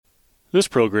This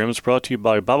program is brought to you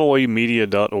by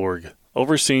BibleWayMedia.org,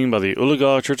 overseen by the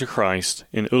Oologah Church of Christ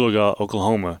in Oologah,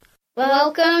 Oklahoma.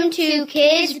 Welcome to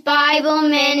Kids Bible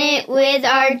Minute with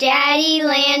our daddy,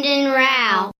 Landon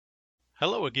Rowell.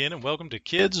 Hello again and welcome to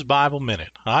Kids Bible Minute.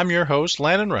 I'm your host,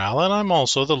 Landon Rowell, and I'm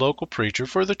also the local preacher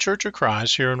for the Church of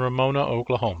Christ here in Ramona,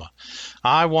 Oklahoma.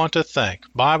 I want to thank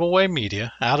Bible Way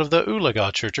Media out of the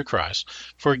Oologah Church of Christ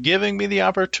for giving me the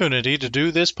opportunity to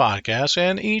do this podcast,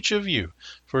 and each of you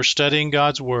for studying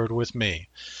God's Word with me.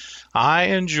 I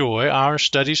enjoy our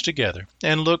studies together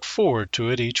and look forward to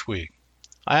it each week.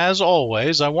 As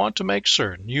always, I want to make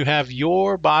certain you have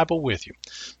your Bible with you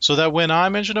so that when I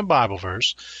mention a Bible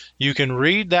verse, you can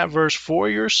read that verse for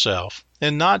yourself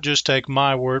and not just take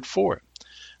my word for it.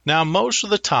 Now, most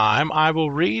of the time, I will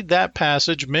read that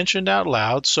passage mentioned out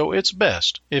loud, so it's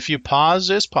best if you pause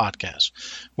this podcast.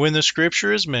 When the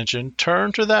scripture is mentioned,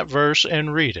 turn to that verse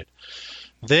and read it.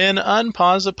 Then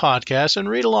unpause the podcast and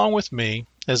read along with me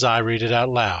as I read it out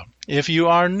loud. If you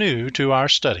are new to our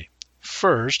study,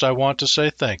 first, I want to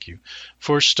say thank you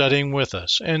for studying with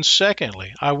us. And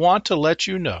secondly, I want to let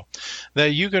you know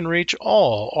that you can reach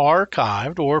all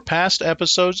archived or past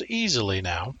episodes easily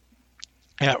now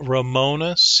at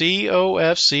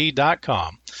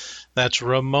RamonaCOFC.com. That's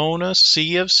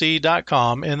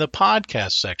RamonaCFC.com in the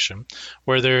podcast section,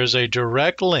 where there is a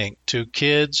direct link to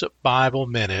Kids Bible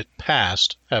Minute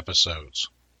past episodes.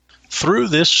 Through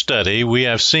this study, we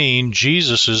have seen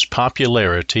Jesus'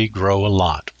 popularity grow a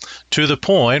lot, to the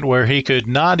point where he could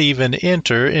not even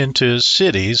enter into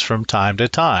cities from time to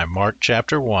time. Mark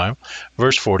chapter 1,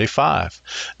 verse 45.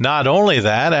 Not only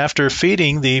that, after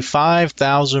feeding the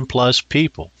 5,000 plus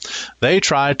people, they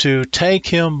tried to take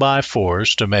him by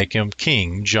force to make him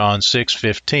king, John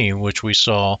 6:15, which we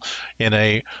saw in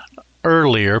an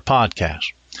earlier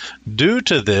podcast. Due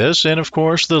to this, and of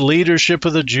course the leadership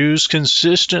of the Jews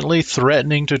consistently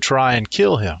threatening to try and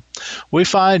kill him, we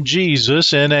find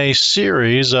Jesus in a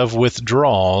series of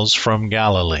withdrawals from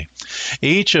Galilee.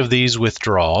 Each of these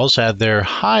withdrawals had their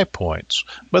high points,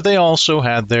 but they also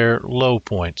had their low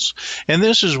points. And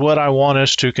this is what I want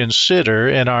us to consider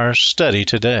in our study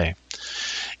today.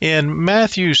 In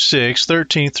Matthew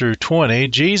 6:13 through 20,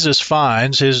 Jesus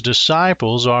finds his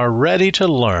disciples are ready to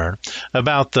learn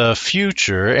about the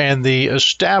future and the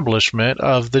establishment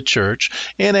of the church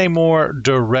in a more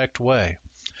direct way.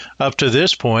 Up to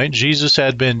this point, Jesus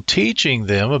had been teaching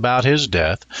them about his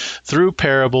death through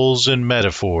parables and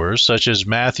metaphors, such as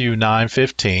Matthew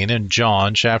 9:15 and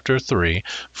John chapter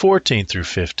 3:14 through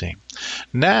 15.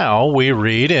 Now we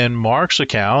read in Mark's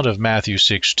account of Matthew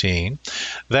 16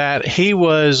 that he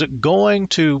was going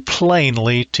to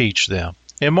plainly teach them.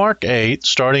 In Mark 8,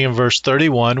 starting in verse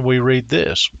 31, we read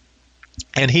this: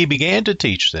 "And he began to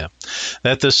teach them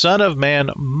that the Son of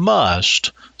Man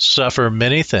must suffer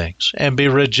many things, and be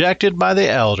rejected by the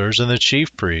elders and the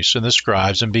chief priests and the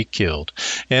scribes, and be killed,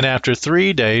 and after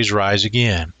 3 days rise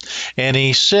again. And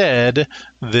he said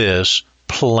this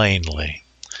plainly."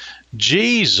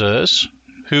 Jesus,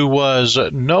 who was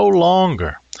no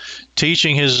longer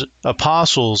teaching his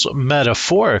apostles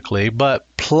metaphorically, but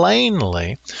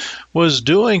plainly, was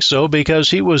doing so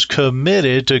because he was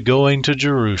committed to going to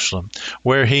Jerusalem,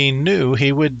 where he knew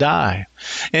he would die.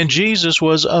 And Jesus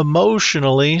was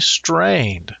emotionally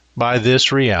strained by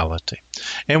this reality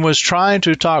and was trying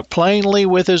to talk plainly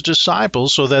with his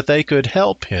disciples so that they could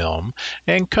help him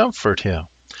and comfort him.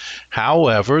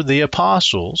 However, the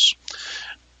apostles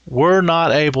were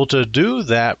not able to do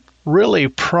that really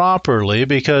properly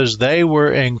because they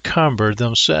were encumbered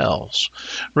themselves.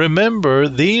 Remember,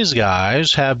 these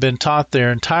guys have been taught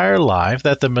their entire life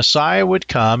that the Messiah would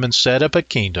come and set up a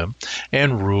kingdom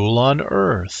and rule on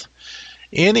earth.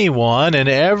 Anyone and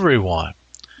everyone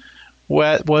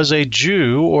who was a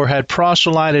Jew or had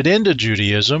proselyted into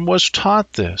Judaism was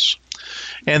taught this.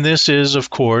 And this is,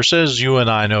 of course, as you and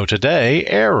I know today,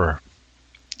 error.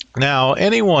 Now,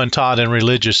 anyone taught in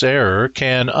religious error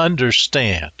can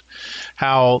understand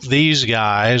how these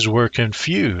guys were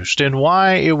confused and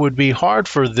why it would be hard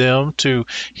for them to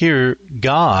hear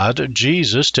God,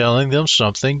 Jesus, telling them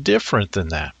something different than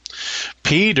that.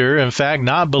 Peter, in fact,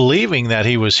 not believing that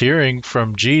he was hearing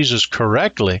from Jesus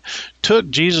correctly,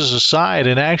 took Jesus aside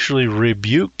and actually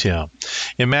rebuked him.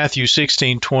 In Matthew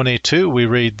 16:22, we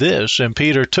read this: "And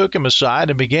Peter took him aside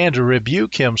and began to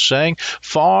rebuke him, saying,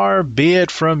 'Far be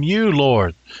it from you,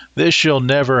 Lord, this shall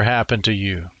never happen to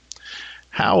you.'"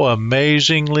 How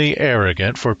amazingly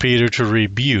arrogant for Peter to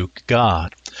rebuke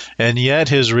God, and yet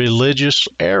his religious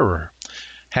error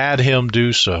had him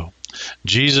do so.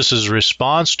 Jesus'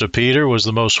 response to Peter was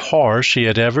the most harsh he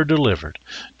had ever delivered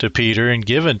to Peter and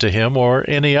given to him or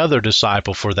any other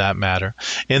disciple for that matter.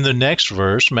 In the next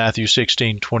verse, Matthew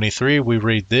 16:23, we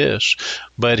read this,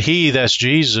 "But he," that's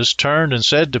Jesus, "turned and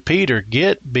said to Peter,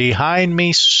 'Get behind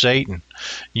me, Satan.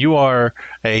 You are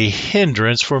a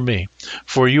hindrance for me,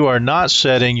 for you are not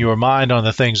setting your mind on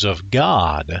the things of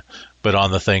God, but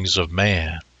on the things of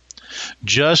man.'"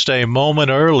 Just a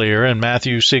moment earlier in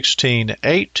Matthew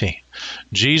 16:18,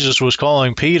 Jesus was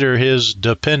calling Peter his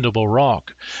dependable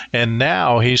rock, and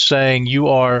now he's saying, "You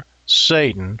are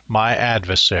Satan, my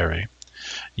adversary."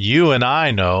 You and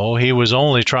I know he was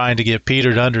only trying to get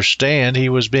Peter to understand he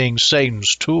was being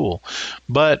Satan's tool.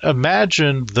 But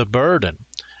imagine the burden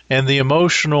and the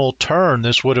emotional turn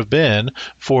this would have been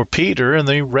for Peter and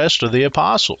the rest of the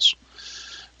apostles.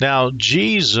 Now,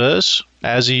 Jesus,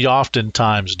 as he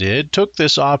oftentimes did, took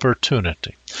this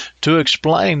opportunity to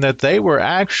explain that they were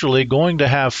actually going to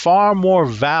have far more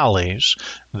valleys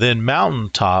than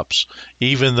mountaintops,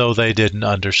 even though they didn't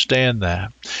understand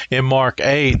that. In Mark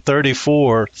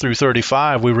 8:34 through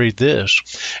 35, we read this,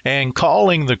 "And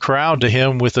calling the crowd to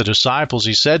him with the disciples,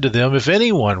 he said to them, 'If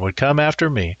anyone would come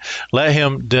after me, let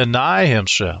him deny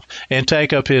himself and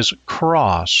take up his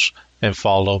cross and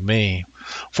follow me.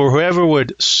 For whoever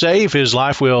would save his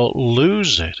life will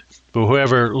lose it, but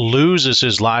whoever loses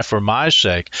his life for my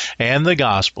sake and the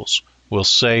gospel's will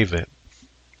save it.'"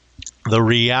 The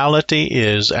reality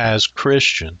is, as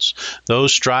Christians,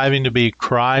 those striving to be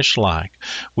Christ-like,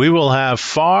 we will have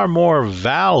far more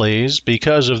valleys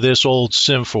because of this old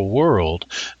sinful world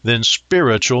than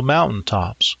spiritual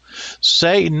mountaintops.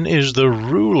 Satan is the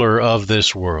ruler of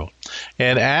this world,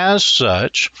 and as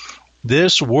such,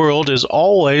 this world is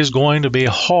always going to be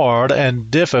hard and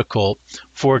difficult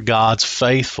for God's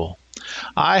faithful.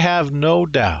 I have no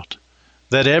doubt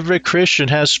that every Christian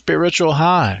has spiritual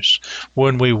highs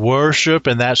when we worship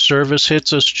and that service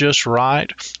hits us just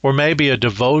right, or maybe a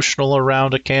devotional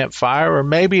around a campfire, or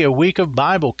maybe a week of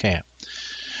Bible camp.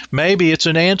 Maybe it's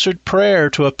an answered prayer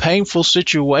to a painful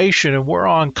situation and we're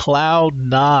on cloud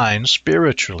 9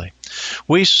 spiritually.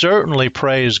 We certainly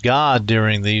praise God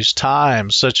during these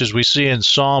times, such as we see in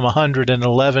Psalm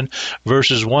 111,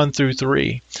 verses 1 through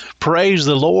 3. "Praise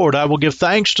the Lord. I will give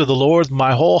thanks to the Lord with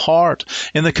my whole heart,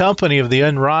 in the company of the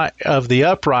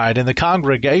upright, in the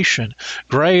congregation.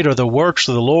 Great are the works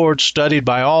of the Lord, studied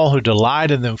by all who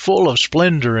delight in them. Full of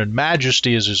splendor and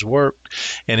majesty is his work,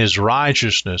 and his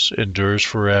righteousness endures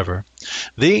forever."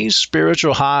 These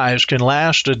spiritual highs can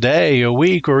last a day, a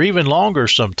week, or even longer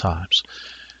sometimes.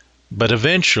 But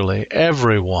eventually,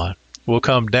 everyone will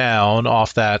come down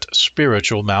off that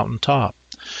spiritual mountaintop.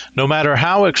 No matter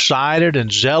how excited and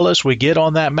zealous we get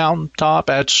on that mountaintop,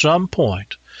 at some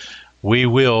point, we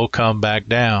will come back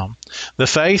down. The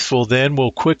faithful then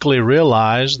will quickly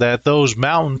realize that those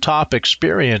mountaintop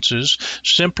experiences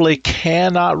simply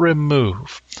cannot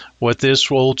remove what this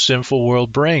old sinful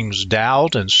world brings: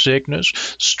 doubt and sickness,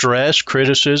 stress,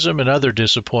 criticism, and other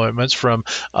disappointments from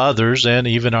others and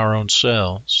even our own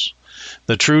selves.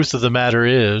 The truth of the matter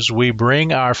is, we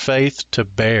bring our faith to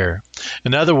bear.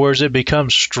 In other words, it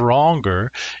becomes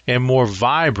stronger and more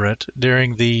vibrant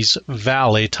during these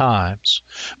valley times,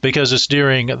 because it's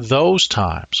during those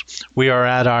times we are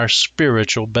at our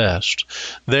spiritual best.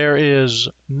 There is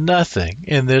nothing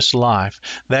in this life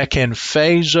that can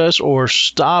faze us or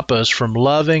stop us from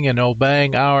loving and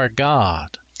obeying our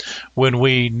God when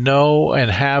we know and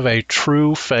have a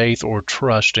true faith or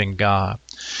trust in God.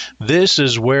 This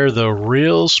is where the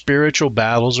real spiritual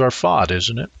battles are fought,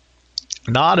 isn't it?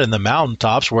 Not in the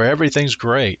mountaintops where everything's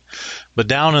great, but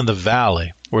down in the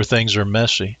valley where things are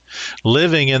messy.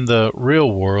 Living in the real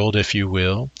world, if you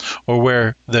will, or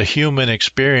where the human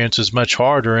experience is much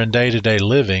harder in day-to-day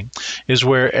living, is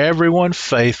where everyone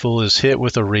faithful is hit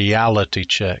with a reality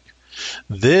check.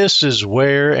 This is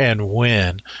where and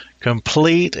when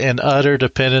complete and utter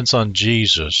dependence on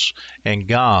Jesus and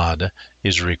God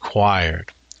is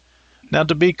required. Now,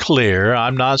 to be clear,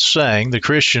 I'm not saying the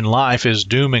Christian life is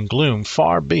doom and gloom,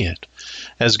 far be it.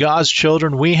 As God's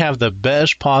children, we have the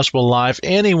best possible life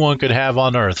anyone could have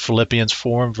on earth, Philippians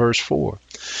 4 and verse 4.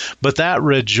 But that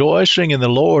rejoicing in the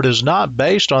Lord is not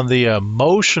based on the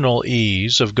emotional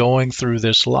ease of going through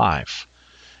this life.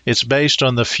 It's based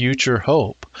on the future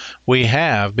hope we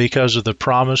have because of the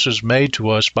promises made to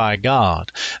us by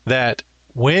God, that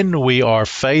when we are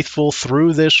faithful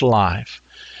through this life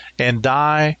and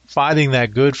die fighting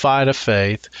that good fight of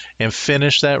faith and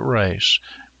finish that race,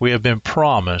 we have been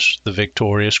promised the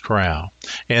victorious crown.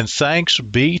 And thanks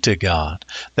be to God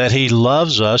that He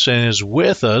loves us and is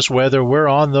with us whether we're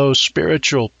on those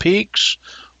spiritual peaks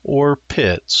or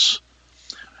pits.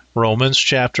 Romans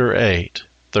chapter 8,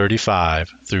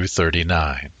 35 through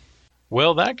 39.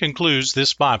 Well, that concludes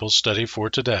this Bible study for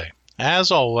today.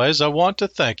 As always, I want to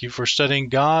thank you for studying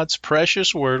God's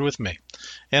precious Word with me.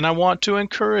 And I want to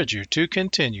encourage you to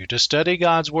continue to study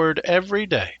God's Word every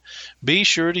day. Be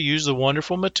sure to use the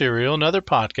wonderful material and other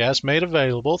podcasts made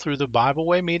available through the Bible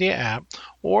Way Media app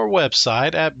or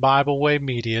website at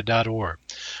BibleWayMedia.org.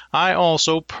 I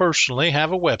also personally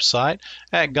have a website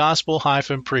at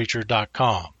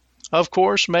gospel-preacher.com. Of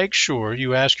course, make sure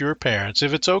you ask your parents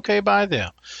if it's okay by them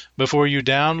before you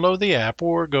download the app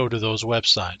or go to those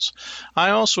websites.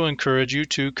 I also encourage you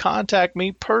to contact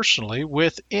me personally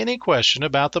with any question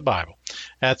about the Bible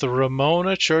at the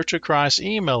Ramona Church of Christ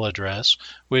email address,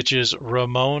 which is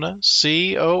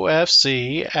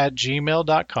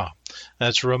ramonacofc@gmail.com.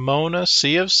 That's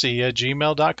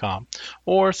ramonacofc@gmail.com,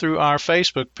 or through our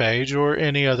Facebook page or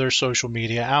any other social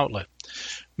media outlet.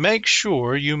 Make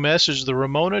sure you message the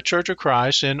Ramona Church of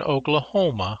Christ in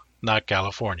Oklahoma, not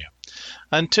California.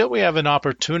 Until we have an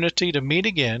opportunity to meet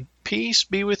again, peace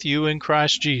be with you in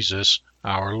Christ Jesus,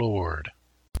 our Lord.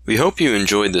 We hope you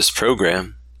enjoyed this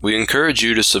program. We encourage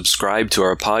you to subscribe to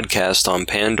our podcast on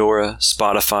Pandora,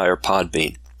 Spotify, or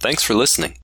Podbean. Thanks for listening.